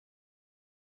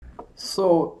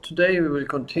So today we will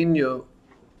continue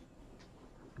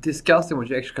discussing what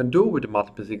you actually can do with the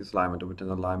multiple sequence alignment or with an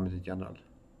alignment in general.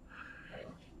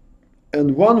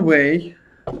 And one way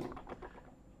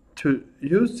to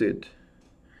use it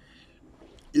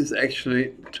is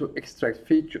actually to extract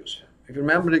features. If you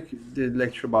remember the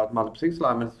lecture about multiple sequence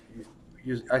alignment,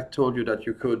 I told you that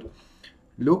you could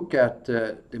look at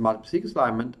the multiple sequence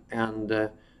alignment and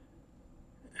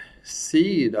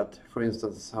see that, for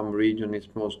instance, some region is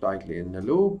most likely in a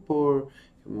loop or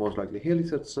most likely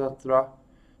helix, etc.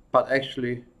 But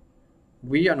actually,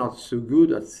 we are not so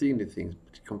good at seeing the things,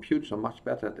 but computers are much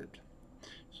better at it.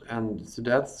 So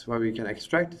that's why we can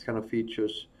extract these kind of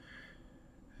features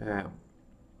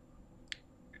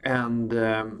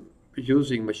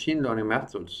using machine learning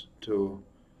methods to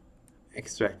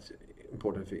extract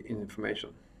important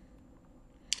information.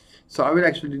 So I will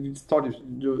actually start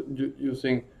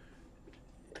using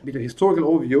a bit of historical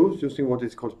overviews using what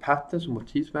is called patterns or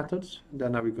motifs methods.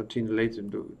 Then I will continue later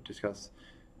to discuss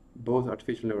both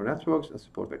artificial neural networks and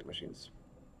support vector machines.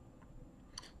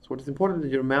 So what is important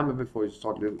that you remember before you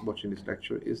start watching this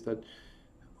lecture is that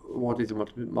what is a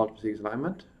multiple sequence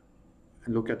alignment,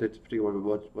 and look at it, particularly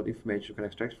what information you can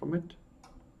extract from it,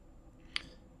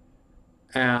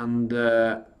 and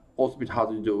also a bit how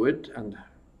to do it, and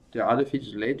there are other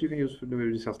features later you can use, we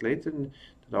will discuss later,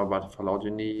 that are about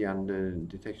phylogeny and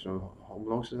detection of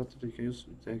homologs that they can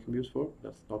be used for.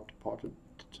 That's not part of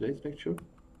today's lecture.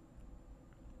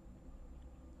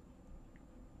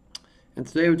 And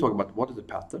today we talk about what is a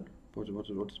pattern, what is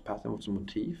a pattern, what's a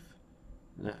motif,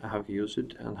 and how we can use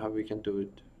it, and how we can do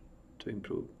it to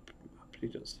improve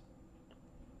predictions.